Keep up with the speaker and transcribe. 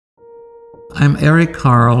I'm Eric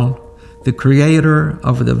Carle, the creator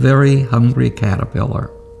of The Very Hungry Caterpillar.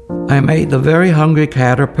 I made The Very Hungry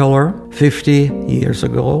Caterpillar 50 years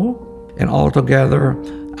ago, and altogether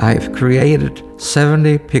I've created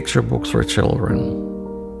 70 picture books for children.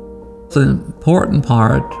 The important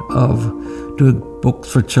part of doing books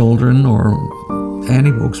for children, or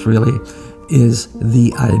any books really, is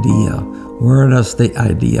the idea. Where does the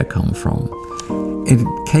idea come from? In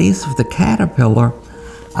case of the caterpillar,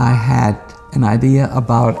 I had an idea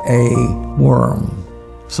about a worm.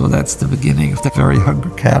 So that's the beginning of The Very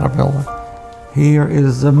Hungry Caterpillar. Here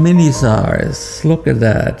is a mini size. Look at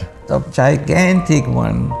that. A gigantic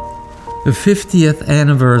one. The 50th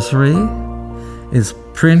anniversary is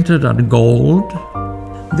printed on gold.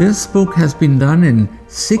 This book has been done in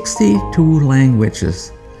 62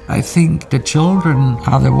 languages. I think the children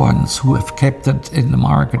are the ones who have kept it in the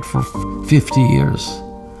market for 50 years.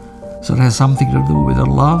 So it has something to do with the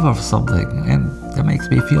love of something, and that makes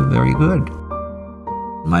me feel very good.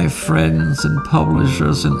 My friends and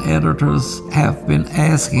publishers and editors have been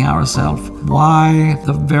asking ourselves why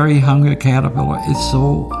The Very Hungry Caterpillar is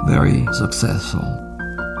so very successful.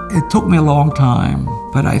 It took me a long time,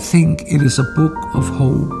 but I think it is a book of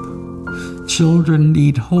hope. Children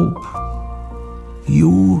need hope.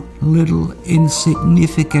 You little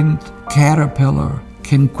insignificant caterpillar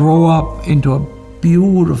can grow up into a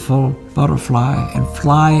beautiful butterfly and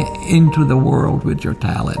fly into the world with your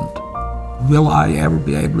talent. Will I ever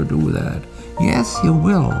be able to do that? Yes, you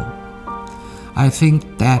will. I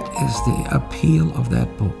think that is the appeal of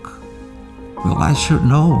that book. Well, I should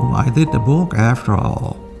know. I did the book after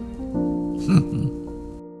all.